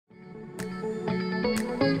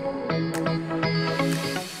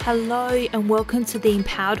Hello and welcome to the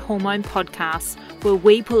Empowered Hormone Podcast, where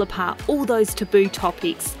we pull apart all those taboo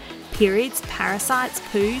topics: periods, parasites,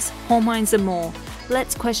 poos, hormones and more.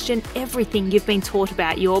 Let's question everything you've been taught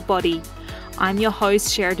about your body. I'm your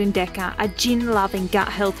host, Sheradyn Dekker, a gin-loving gut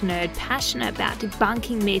health nerd passionate about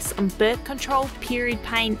debunking myths on birth control, period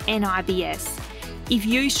pain and IBS. If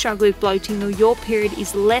you struggle with bloating or your period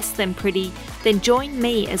is less than pretty, then join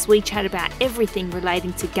me as we chat about everything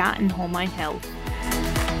relating to gut and hormone health.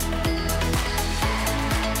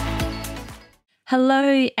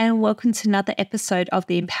 Hello and welcome to another episode of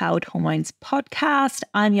the Empowered Hormones Podcast.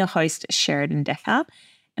 I'm your host, Sheradyn Dekker,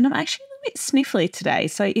 and I'm actually a little bit sniffly today.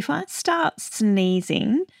 So if I start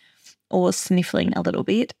sneezing or sniffling a little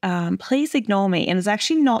bit, please ignore me. And it's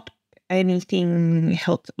actually not anything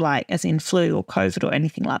health like as in flu or COVID or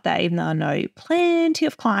anything like that, even though I know plenty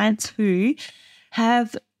of clients who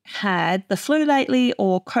have had the flu lately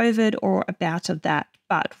or COVID or a bout of that.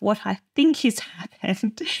 But what I think has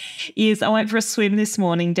happened is I went for a swim this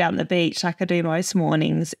morning down the beach like I do most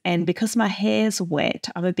mornings, and because my hair's wet,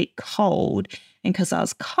 I'm a bit cold, and because I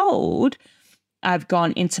was cold, I've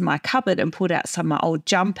gone into my cupboard and pulled out some of my old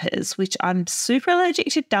jumpers, which I'm super allergic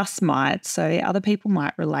to dust mites, so other people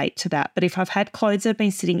might relate to that. But if I've had clothes that have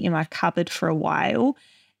been sitting in my cupboard for a while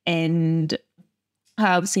and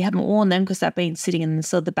I obviously haven't worn them because they've been sitting in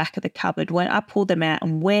the back of the cupboard, when I pull them out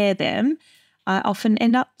and wear them, I often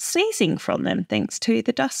end up sneezing from them thanks to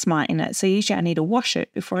the dust mite in it. So usually I need to wash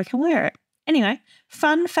it before I can wear it. Anyway,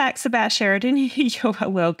 fun facts about Sheradyn. You're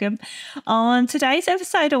welcome. On today's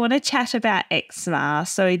episode, I want to chat about eczema.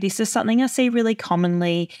 So this is something I see really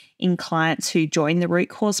commonly in clients who join the root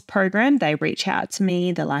cause program. They reach out to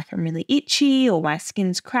me. They're like, I'm really itchy, or my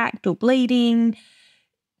skin's cracked or bleeding.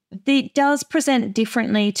 It does present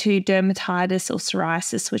differently to dermatitis or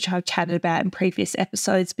psoriasis, which I've chatted about in previous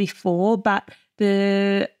episodes before, but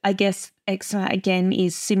eczema again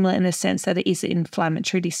is similar in the sense that it is an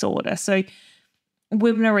inflammatory disorder. So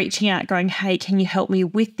women are reaching out going, hey, can you help me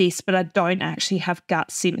with this? But I don't actually have gut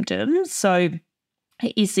symptoms. So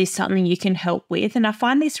is this something you can help with? And I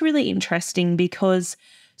find this really interesting because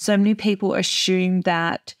so many people assume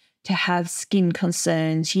that to have skin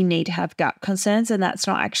concerns, you need to have gut concerns, and that's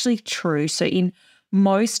not actually true. So in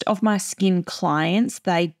most of my skin clients,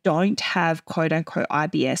 they don't have quote unquote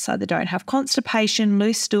IBS, so they don't have constipation,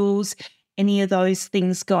 loose stools, any of those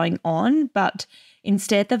things going on, but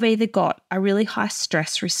instead they've either got a really high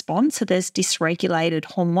stress response, so there's dysregulated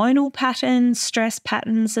hormonal patterns, stress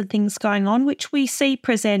patterns and things going on, which we see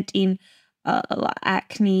present in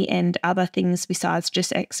acne and other things besides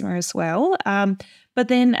just eczema as well. But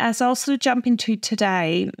then as I'll sort of jump into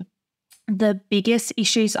today, the biggest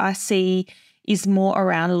issues I see is more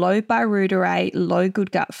around low biorutinate, low good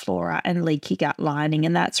gut flora and leaky gut lining,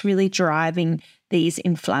 and that's really driving these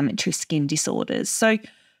inflammatory skin disorders. So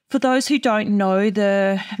for those who don't know,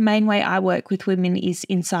 the main way I work with women is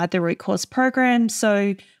inside the root cause program.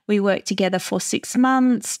 So we work together for 6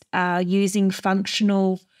 months using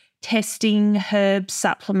functional testing, herbs,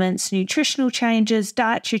 supplements, nutritional changes,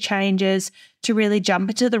 dietary changes to really jump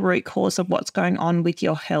into the root cause of what's going on with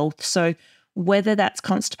your health. So whether that's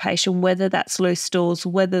constipation, whether that's loose stools,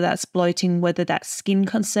 whether that's bloating, whether that's skin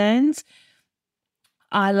concerns,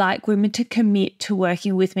 I like women to commit to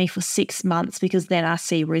working with me for 6 months because then I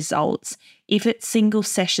see results. If it's single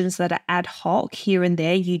sessions that are ad hoc here and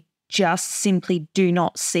there, you just simply do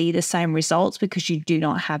not see the same results because you do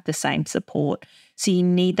not have the same support. So you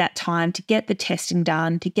need that time to get the testing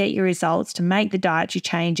done, to get your results, to make the dietary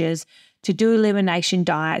changes, to do elimination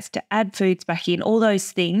diets, to add foods back in, all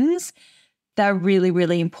those things. They're really,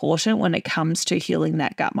 really important when it comes to healing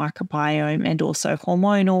that gut microbiome and also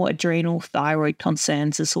hormonal, adrenal, thyroid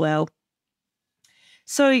concerns as well.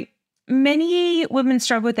 So many women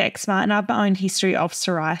struggle with eczema, and I have my own history of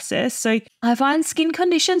psoriasis. So I find skin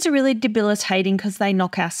conditions are really debilitating because they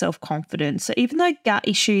knock our self-confidence. So even though gut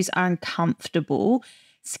issues are uncomfortable,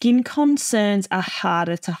 skin concerns are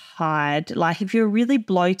harder to hide. Like if you're really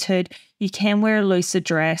bloated, you can wear a looser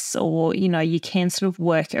dress or, you can sort of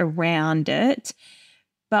work around it.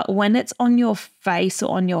 But when it's on your face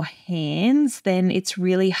or on your hands, then it's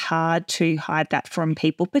really hard to hide that from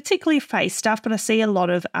people, particularly face stuff. But I see a lot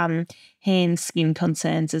of hand skin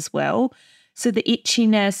concerns as well. So the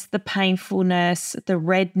itchiness, the painfulness, the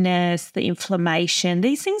redness, the inflammation,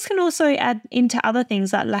 these things can also add into other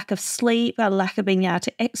things like lack of sleep, a lack of being able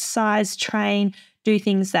to exercise, train, do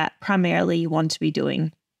things that primarily you want to be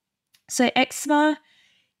doing. So eczema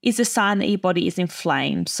is a sign that your body is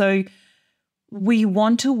inflamed. So we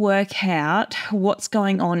want to work out what's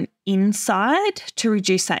going on inside to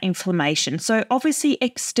reduce that inflammation. So obviously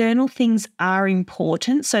external things are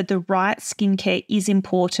important. So the right skincare is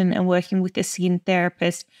important, and working with a skin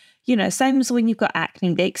therapist, same as when you've got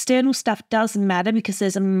acne, the external stuff does matter because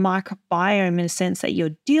there's a microbiome in a sense that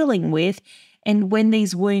you're dealing with. And when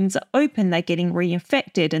these wounds are open, they're getting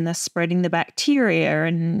reinfected and they're spreading the bacteria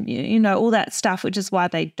and, all that stuff, which is why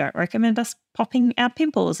they don't recommend us popping our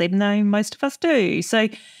pimples, even though most of us do. So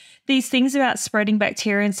these things about spreading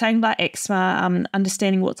bacteria and saying about eczema,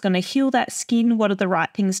 understanding what's going to heal that skin, what are the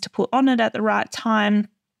right things to put on it at the right time,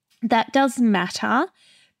 that does matter.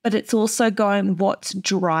 But it's also going, what's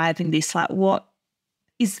driving this? Like, what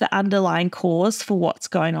is the underlying cause for what's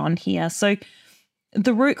going on here? So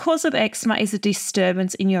the root cause of eczema is a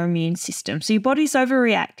disturbance in your immune system. So your body's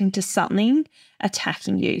overreacting to something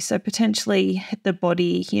attacking you. So potentially the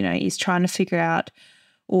body, is trying to figure out,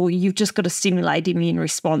 or you've just got to stimulate the immune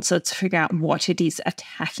response so to figure out what it is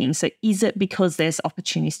attacking. So is it because there's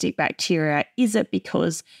opportunistic bacteria? Is it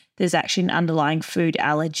because there's actually an underlying food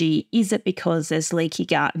allergy? Is it because there's leaky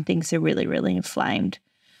gut and things are really, really inflamed?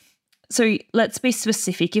 So let's be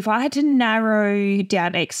specific. If I had to narrow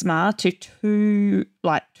down eczema to two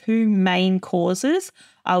main causes,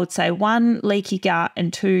 I would say 1, leaky gut,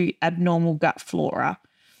 and 2, abnormal gut flora.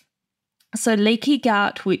 So leaky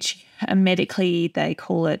gut, which medically they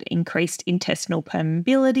call it increased intestinal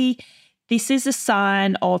permeability, this is a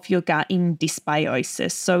sign of your gut in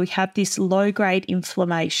dysbiosis. So we have this low-grade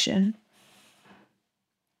inflammation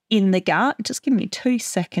in the gut. Just give me 2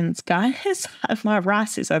 seconds, guys. My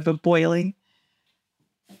rice is over boiling.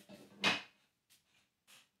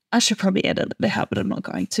 I should probably edit it out, but I'm not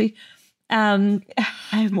going to. I'm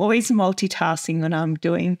always multitasking when I'm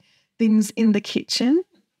doing things in the kitchen.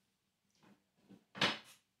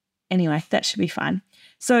 Anyway, that should be fine.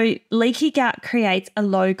 So leaky gut creates a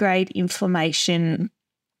low-grade inflammation,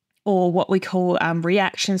 or what we call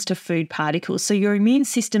reactions to food particles. So your immune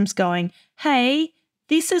system's going, hey,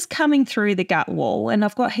 this is coming through the gut wall, and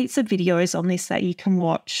I've got heaps of videos on this that you can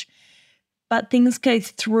watch. But things go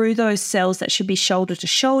through those cells that should be shoulder to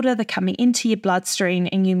shoulder. They're coming into your bloodstream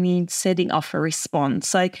and your immune setting off a response.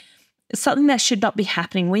 So it's something that should not be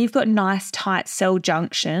happening. When you've got nice tight cell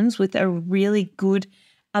junctions with a really good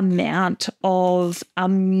amount of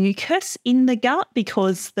mucus in the gut,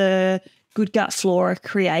 because the good gut flora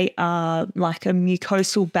create like a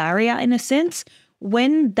mucosal barrier in a sense.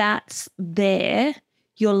 When that's there,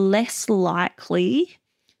 you're less likely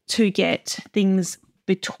to get things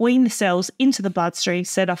between the cells into the bloodstream,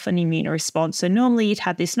 set off an immune response. So normally you'd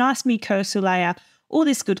have this nice mucosal layer, all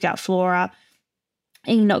this good gut flora,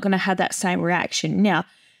 and you're not going to have that same reaction. Now,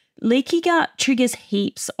 leaky gut triggers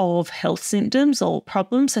heaps of health symptoms or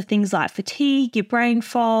problems. So things like fatigue, your brain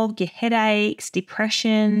fog, your headaches,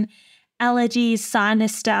 depression, allergies,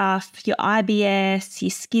 sinus stuff, your IBS,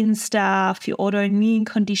 your skin stuff, your autoimmune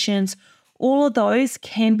conditions. All of those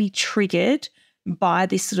can be triggered by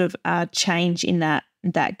this sort of change in that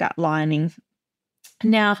gut lining.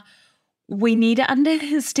 Now, we need to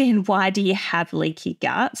understand, why do you have leaky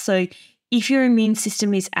gut? So if your immune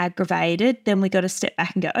system is aggravated, then we got to step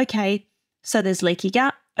back and go, okay, so there's leaky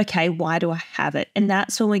gut. Okay, why do I have it? And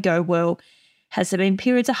that's when we go, well, has there been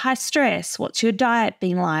periods of high stress? What's your diet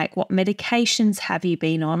been like? What medications have you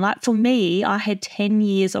been on? Like for me, I had 10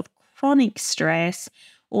 years of chronic stress,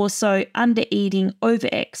 also under eating, over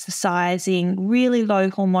exercising, really low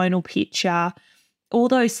hormonal picture, all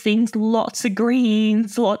those things, lots of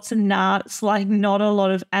greens, lots of nuts, like not a lot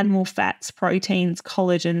of animal fats, proteins,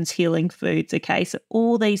 collagens, healing foods. Okay, so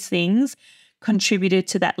all these things contributed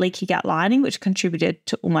to that leaky gut lining, which contributed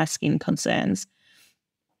to all my skin concerns.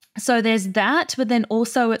 So there's that, but then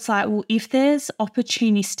also it's like, well, if there's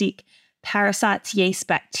opportunistic parasites, yeast,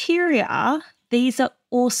 bacteria, these are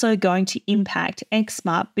also going to impact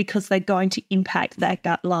eczema because they're going to impact that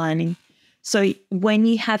gut lining. So when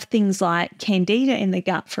you have things like candida in the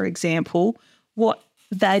gut, for example, what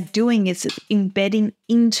they're doing is it's embedding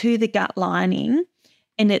into the gut lining,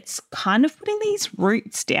 and it's kind of putting these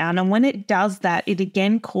roots down. And when it does that, it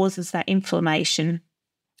again causes that inflammation.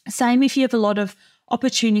 Same if you have a lot of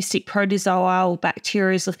opportunistic protozoa or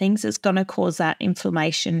bacteria or things, it's going to cause that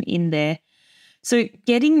inflammation in there. So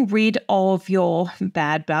getting rid of your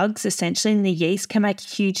bad bugs, essentially in the yeast, can make a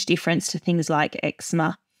huge difference to things like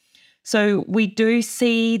eczema. So we do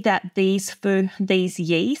see that these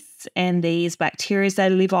yeasts and these bacteria, they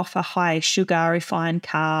live off a high sugar, refined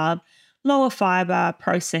carb, lower fiber,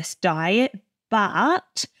 processed diet,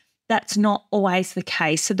 but that's not always the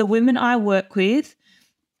case. So the women I work with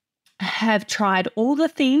have tried all the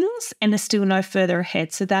things and are still no further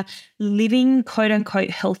ahead. So they're living quote unquote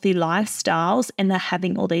healthy lifestyles and they're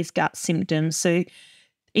having all these gut symptoms. So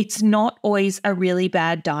it's not always a really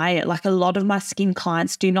bad diet. Like a lot of my skin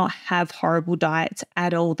clients do not have horrible diets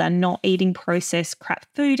at all. They're not eating processed crap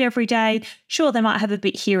food every day. Sure, they might have a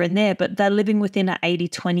bit here and there, but they're living within an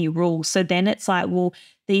 80-20 rule. So then it's like, well,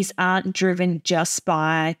 these aren't driven just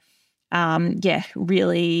by,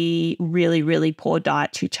 really, really, really poor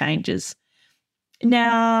dietary changes.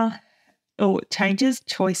 Now,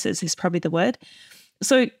 choices is probably the word.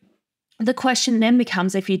 So the question then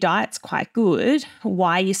becomes, if your diet's quite good,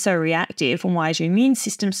 why are you so reactive and why is your immune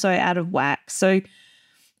system so out of whack? So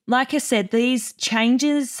like I said, these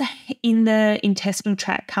changes in the intestinal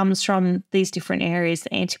tract comes from these different areas: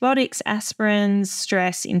 the antibiotics, aspirins,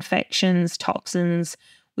 stress, infections, toxins,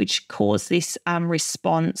 which cause this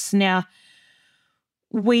response. Now,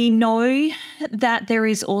 we know that there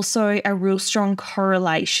is also a real strong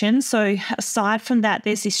correlation. So aside from that,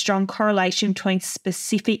 there's this strong correlation between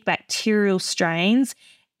specific bacterial strains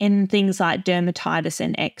and things like dermatitis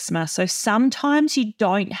and eczema. So sometimes you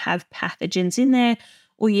don't have pathogens in there,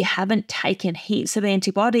 or you haven't taken heaps of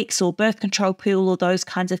antibiotics or birth control pill or those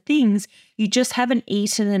kinds of things. You just haven't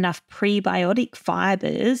eaten enough prebiotic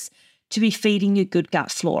fibers to be feeding your good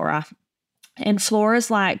gut flora. And flora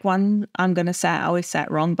is like one, I'm going to say, I always say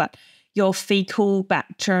it wrong, but your fecal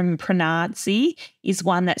bacterium pranazzi is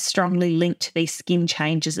one that's strongly linked to these skin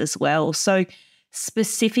changes as well. So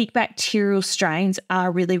specific bacterial strains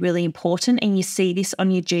are really, really important, and you see this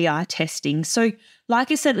on your GI testing. So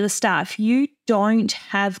like I said at the start, if you don't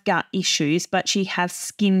have gut issues but you have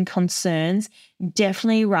skin concerns,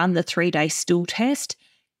 definitely run the 3-day stool test.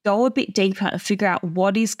 Go a bit deeper and figure out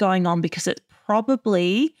what is going on, because it's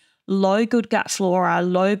probably low good gut flora,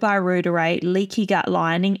 low biorutinate, leaky gut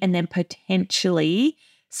lining, and then potentially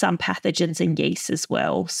some pathogens and yeast as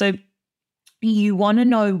well. So you want to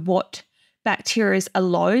know what bacteria are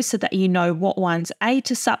low so that you know what ones, A,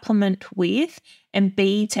 to supplement with, and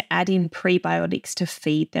B, to add in prebiotics to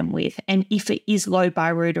feed them with. And if it is low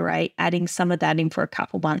biorutinate, adding some of that in for a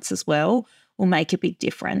couple months as well will make a big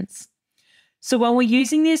difference. So when we're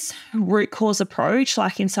using this root cause approach,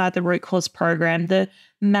 like inside the root cause program, the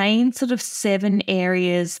main sort of 7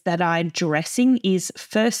 areas that I'm addressing is,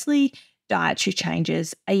 firstly, dietary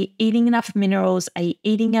changes. Are you eating enough minerals? Are you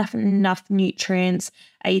eating enough nutrients?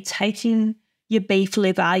 Are you taking your beef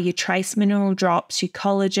liver, your trace mineral drops, your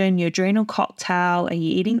collagen, your adrenal cocktail? Are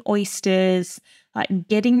you eating oysters? Like,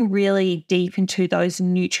 getting really deep into those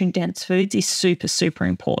nutrient-dense foods is super, super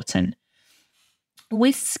important.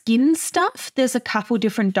 With skin stuff, there's a couple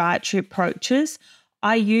different dietary approaches.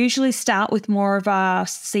 I usually start with more of a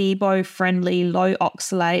SIBO-friendly, low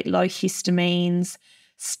oxalate, low histamines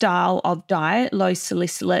style of diet, low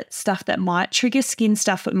salicylate, stuff that might trigger skin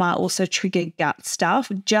stuff, but might also trigger gut stuff,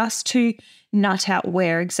 just to nut out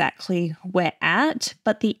where exactly we're at.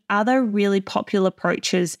 But the other really popular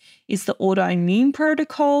approaches is the autoimmune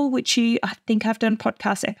protocol, which I think I've done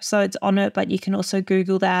podcast episodes on it, but you can also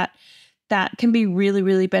Google that. That can be really,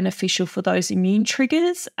 really beneficial for those immune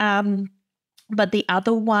triggers. But the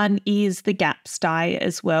other one is the GAPS diet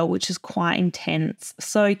as well, which is quite intense.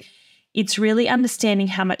 So it's really understanding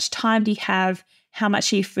how much time do you have, how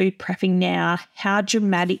much are you food prepping now, how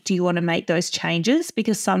dramatic do you want to make those changes,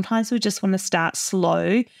 because sometimes we just want to start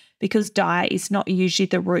slow, because diet is not usually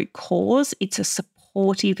the root cause. It's a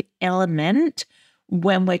supportive element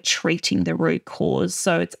when we're treating the root cause.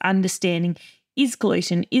 So it's understanding, is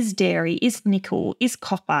gluten, is dairy, is nickel, is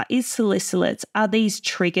copper, is salicylates, are these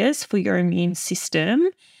triggers for your immune system?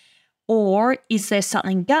 Or is there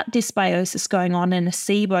something gut dysbiosis going on, and a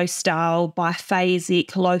SIBO style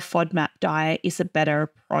biphasic low FODMAP diet is a better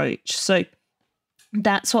approach? So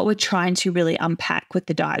that's what we're trying to really unpack with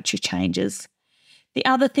the dietary changes. The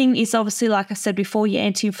other thing is, obviously, like I said before, your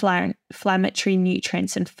anti-inflammatory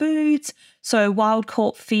nutrients and foods. So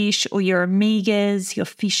wild-caught fish, or your omegas, your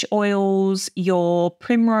fish oils, your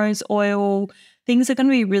primrose oil, things are going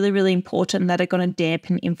to be really, really important that are going to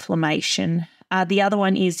dampen inflammation. The other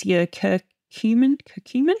one is your curcumin,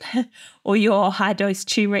 or your high-dose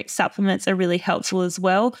turmeric supplements are really helpful as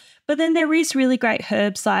well. But then there is really great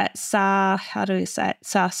herbs like sarsaparilla,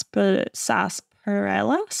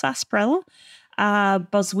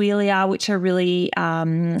 boswellia, which are really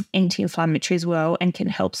anti-inflammatory as well and can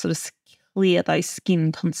help sort of clear those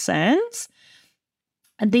skin concerns.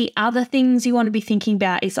 And the other things you want to be thinking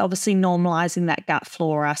about is obviously normalizing that gut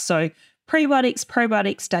flora. So prebiotics,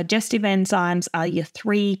 probiotics, digestive enzymes are your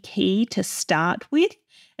 3 key to start with,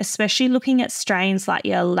 especially looking at strains like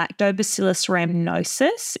your Lactobacillus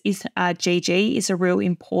rhamnosus GG is a real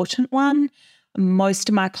important one. Most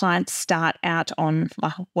of my clients start out on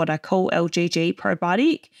what I call LGG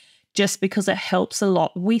probiotic, just because it helps a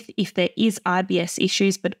lot with if there is IBS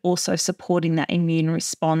issues, but also supporting that immune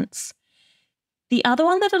response. The other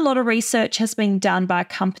one that a lot of research has been done by a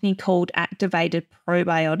company called Activated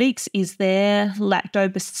Probiotics is their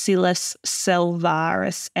Lactobacillus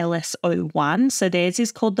salvaris LSO1. So theirs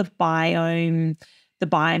is called the Biome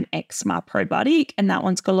Eczema probiotic, and that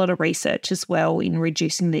one's got a lot of research as well in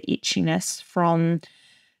reducing the itchiness from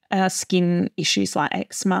skin issues like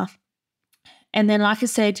eczema. And then, like I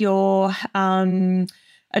said, your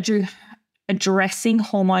addressing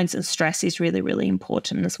hormones and stress is really, really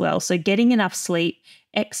important as well. So getting enough sleep,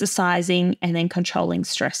 exercising, and then controlling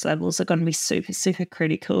stress levels are going to be super, super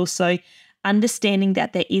critical. So understanding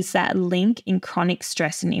that there is that link in chronic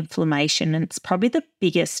stress and inflammation, and it's probably the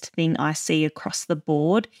biggest thing I see across the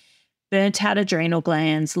board. Burnt out adrenal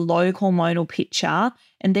glands, low hormonal picture,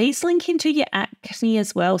 and these link into your acne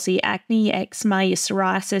as well. So your acne, your eczema, your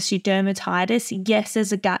psoriasis, your dermatitis. Yes,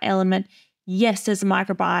 there's a gut element. Yes, there's a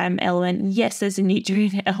microbiome element. Yes, there's a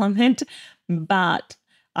nutrient element. But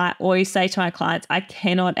I always say to my clients, I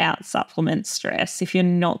cannot out-supplement stress. If you're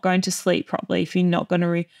not going to sleep properly, if you're not going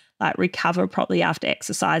to recover properly after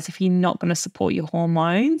exercise, if you're not going to support your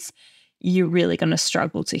hormones, you're really going to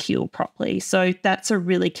struggle to heal properly. So that's a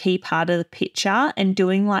really key part of the picture, and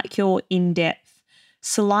doing like your in-depth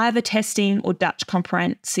saliva testing or Dutch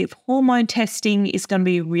comprehensive hormone testing is going to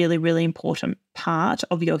be a really, really important part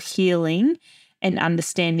of your healing and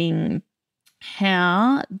understanding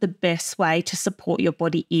how the best way to support your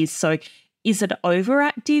body is. So is it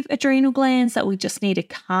overactive adrenal glands that we just need to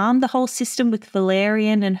calm the whole system with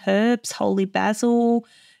valerian and herbs, holy basil,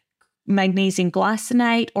 magnesium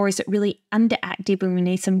glycinate, or is it really underactive and we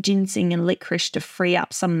need some ginseng and licorice to free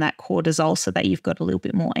up some of that cortisol so that you've got a little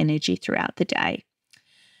bit more energy throughout the day?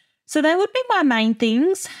 So that would be my main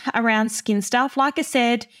things around skin stuff. Like I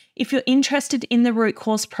said, if you're interested in the root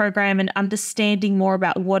cause program and understanding more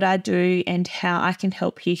about what I do and how I can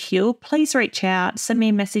help you heal, please reach out, send me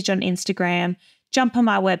a message on Instagram, jump on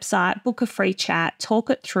my website, book a free chat, talk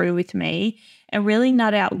it through with me, and really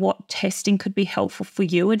nut out what testing could be helpful for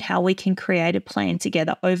you and how we can create a plan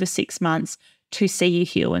together over 6 months to see you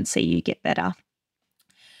heal and see you get better.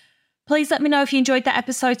 Please let me know if you enjoyed that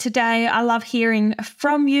episode today. I love hearing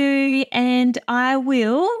from you, and I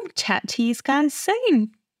will chat to you guys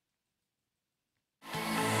soon.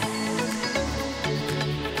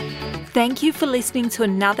 Thank you for listening to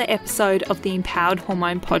another episode of the Empowered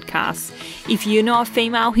Hormone Podcast. If you know a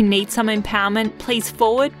female who needs some empowerment, please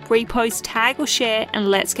forward, repost, tag or share,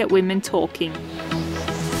 and let's get women talking.